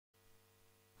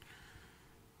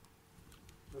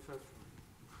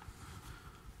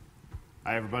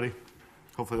Hi, everybody.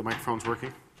 Hopefully the microphone's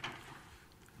working.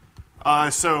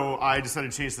 So I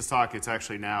decided to change this talk. It's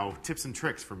actually now tips and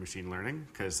tricks for machine learning,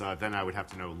 because then I would have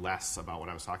to know less about what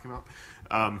I was talking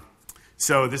about.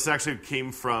 So this actually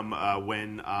came from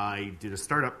when I did a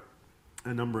startup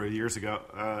a number of years ago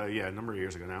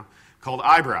now, called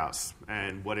Eyebrows.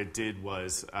 And what it did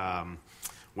was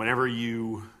whenever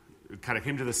you kind of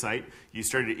came to the site, you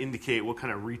started to indicate what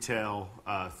kind of retail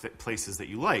places that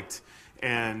you liked.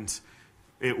 And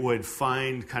it would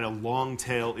find kind of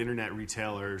long-tail internet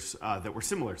retailers that were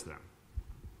similar to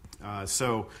them.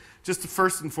 So just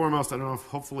first and foremost, I don't know if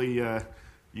hopefully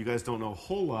you guys don't know a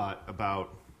whole lot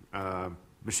about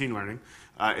machine learning.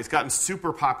 It's gotten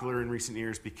super popular in recent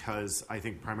years because, I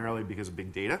think, primarily because of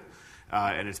big data.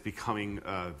 And it's becoming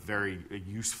a very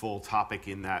useful topic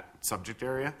in that subject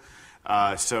area.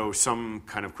 So some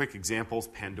kind of quick examples.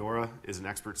 Pandora is an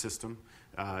expert system.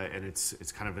 And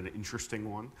it's kind of an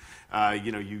interesting one.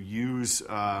 You use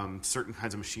certain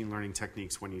kinds of machine learning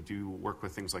techniques when you do work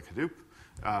with things like Hadoop.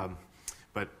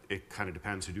 But it kind of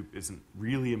depends. Hadoop isn't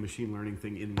really a machine learning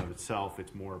thing in and of itself.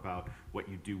 It's more about what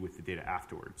you do with the data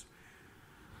afterwards.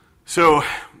 So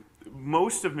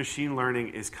most of machine learning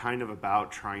is kind of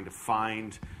about trying to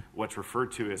find what's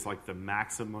referred to as like the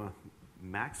maximal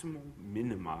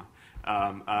minima,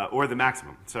 or the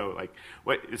maximum. So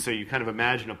so you kind of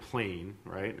imagine a plane,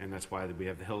 right? And that's why we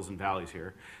have the hills and valleys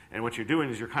here. And what you're doing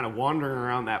is you're kind of wandering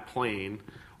around that plane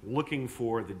looking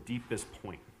for the deepest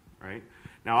point, right?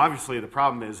 Now, obviously, the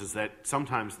problem is that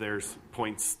sometimes there's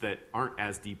points that aren't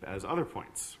as deep as other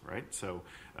points, right? So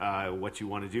what you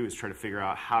want to do is try to figure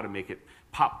out how to make it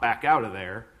pop back out of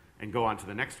there and go on to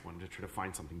the next one to try to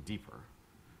find something deeper.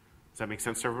 Does that make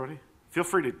sense to everybody? Feel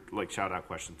free to shout out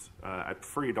questions. I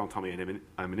prefer you don't tell me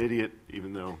I'm an idiot,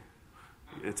 even though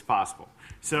it's possible.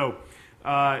 So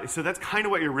that's kind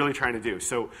of what you're really trying to do.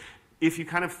 So if you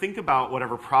kind of think about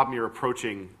whatever problem you're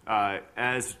approaching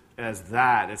as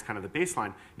kind of the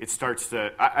baseline, it starts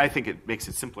to, I think it makes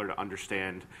it simpler to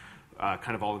understand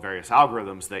kind of all the various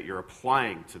algorithms that you're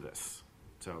applying to this.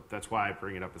 So that's why I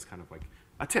bring it up as kind of like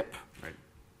a tip, right?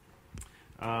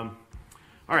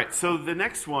 All right, so the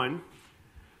next one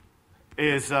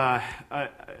is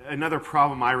another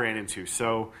problem I ran into.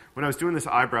 So when I was doing this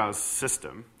Eyebrows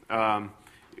system,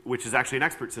 which is actually an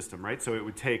expert system, right? So it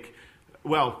would take,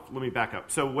 well, let me back up.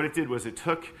 So what it did was it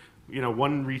took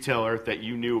one retailer that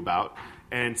you knew about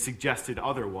and suggested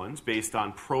other ones based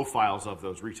on profiles of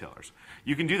those retailers.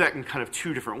 You can do that in kind of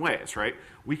two different ways, right?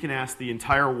 We can ask the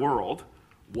entire world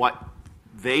what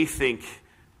they think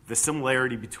the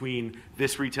similarity between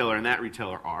this retailer and that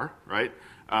retailer are, right?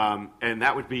 And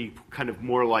that would be kind of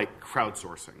more like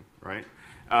crowdsourcing, right?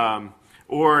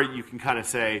 Or you can kind of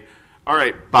say, all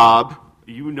right, Bob,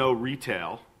 you know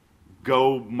retail.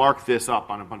 Go mark this up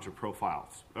on a bunch of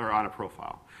profiles, or on a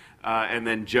profile. And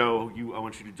then Joe, I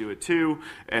want you to do it too,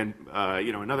 and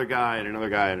another guy, and another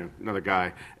guy, and another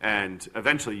guy. And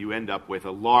eventually you end up with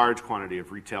a large quantity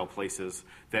of retail places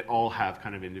that all have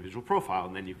kind of individual profile,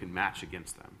 and then you can match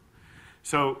against them.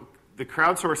 So the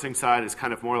crowdsourcing side is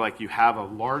kind of more like you have a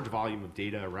large volume of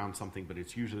data around something, but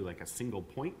it's usually like a single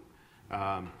point.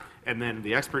 And then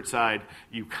the expert side,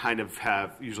 you kind of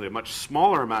have usually a much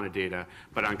smaller amount of data,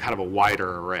 but on kind of a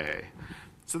wider array.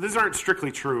 So these aren't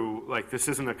strictly true. Like, this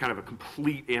isn't a kind of a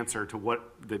complete answer to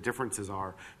what the differences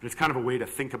are, but it's kind of a way to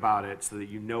think about it so that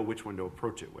you know which one to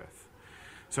approach it with.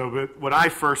 So when I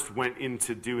first went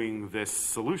into doing this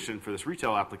solution for this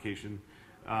retail application,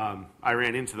 I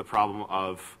ran into the problem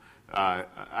of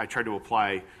I tried to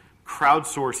apply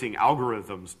crowdsourcing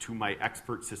algorithms to my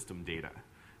expert system data,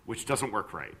 which doesn't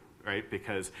work right?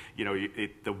 Because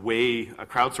the way a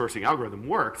crowdsourcing algorithm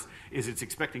works is it's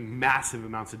expecting massive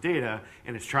amounts of data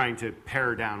and it's trying to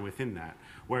pare down within that.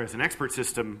 Whereas an expert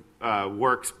system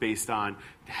works based on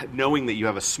knowing that you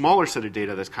have a smaller set of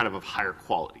data that's kind of higher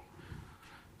quality.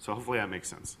 So hopefully that makes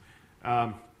sense.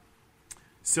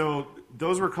 So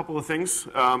those were a couple of things,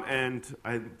 and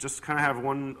I just kind of have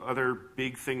one other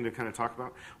big thing to kind of talk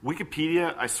about.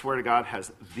 Wikipedia, I swear to God,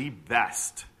 has the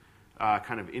best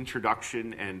kind of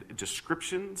introduction and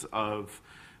descriptions of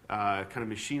kind of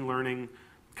machine learning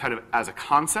kind of as a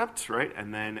concept, right,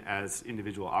 and then as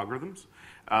individual algorithms.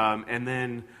 And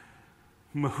then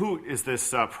Mahout is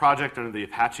this project under the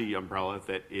Apache umbrella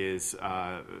that is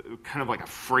kind of like a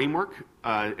framework,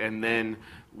 and then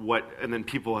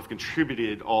people have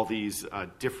contributed all these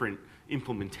different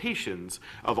implementations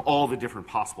of all the different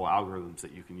possible algorithms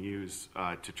that you can use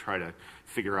to try to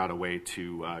figure out a way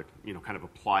to kind of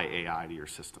apply AI to your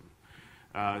system.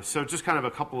 So just kind of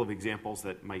a couple of examples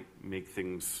that might make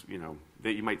things,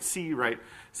 that you might see, right?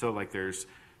 So like there's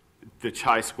the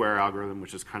chi-square algorithm,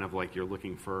 which is kind of like you're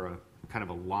looking for a kind of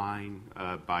a line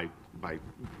by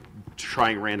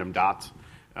trying random dots.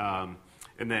 And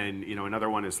then, another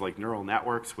one is like neural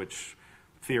networks, which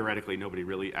theoretically nobody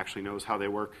really actually knows how they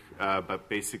work. But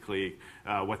basically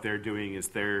what they're doing is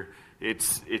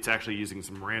it's actually using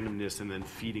some randomness and then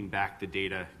feeding back the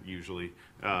data usually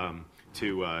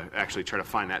to actually try to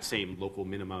find that same local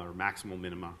minima or maximal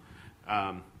minima.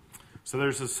 So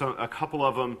there's a couple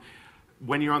of them.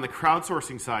 When you're on the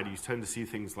crowdsourcing side, you tend to see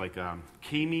things like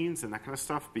k-means and that kind of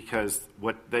stuff, because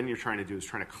what then you're trying to do is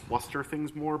trying to cluster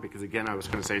things more, because again, I was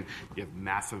kind of saying you have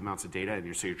massive amounts of data,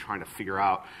 and so you're trying to figure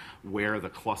out where the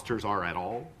clusters are at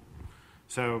all.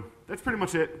 So that's pretty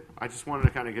much it. I just wanted to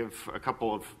kind of give a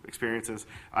couple of experiences.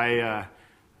 I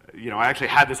actually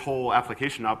had this whole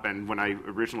application up, and when I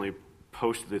originally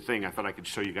posted the thing, I thought I could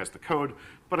show you guys the code,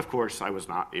 but of course I was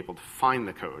not able to find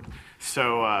the code.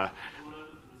 So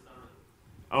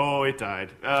oh, it died.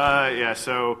 Yeah,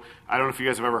 so I don't know if you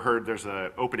guys have ever heard, there's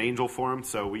an Open Angel forum.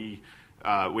 So we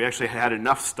actually had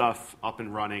enough stuff up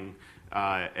and running,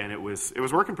 and it was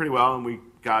working pretty well, and we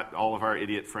got all of our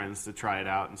idiot friends to try it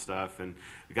out and stuff, and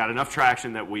we got enough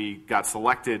traction that we got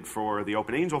selected for the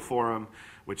Open Angel forum,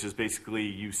 which is basically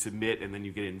you submit and then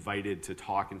you get invited to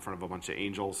talk in front of a bunch of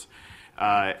angels.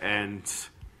 And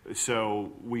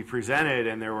so we presented,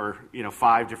 and there were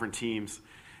 5 different teams.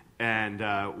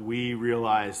 And we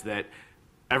realized that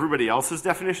everybody else's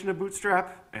definition of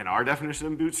Bootstrap and our definition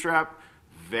of Bootstrap,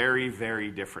 very,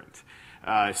 very different.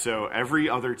 So every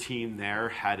other team there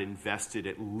had invested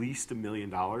at least $1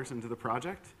 million into the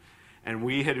project, and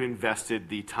we had invested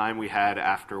the time we had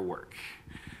after work.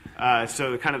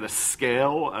 So kind of the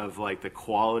scale of like the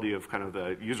quality of kind of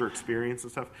the user experience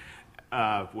and stuff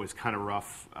was kind of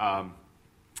rough.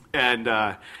 And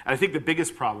I think the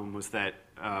biggest problem was that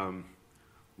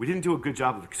we didn't do a good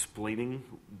job of explaining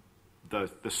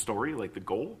the story, like the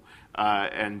goal,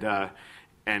 and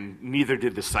neither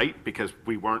did the site, because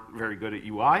we weren't very good at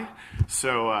UI.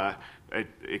 So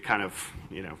it kind of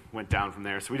went down from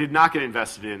there. So we did not get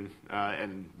invested in,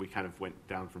 and we kind of went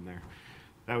down from there.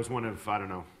 That was one of, I don't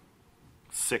know,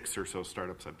 6 or so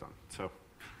startups I've done. So,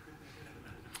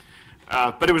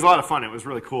 but it was a lot of fun. It was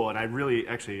really cool, and I really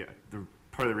actually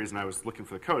part of the reason I was looking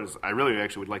for the code is I really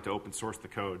actually would like to open source the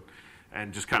code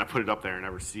and just kind of put it up there and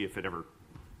ever see if it ever,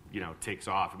 takes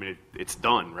off. I mean, it's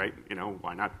done, right?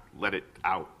 Why not let it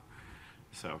out?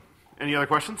 So, any other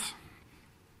questions?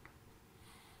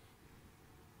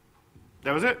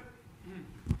 That was it.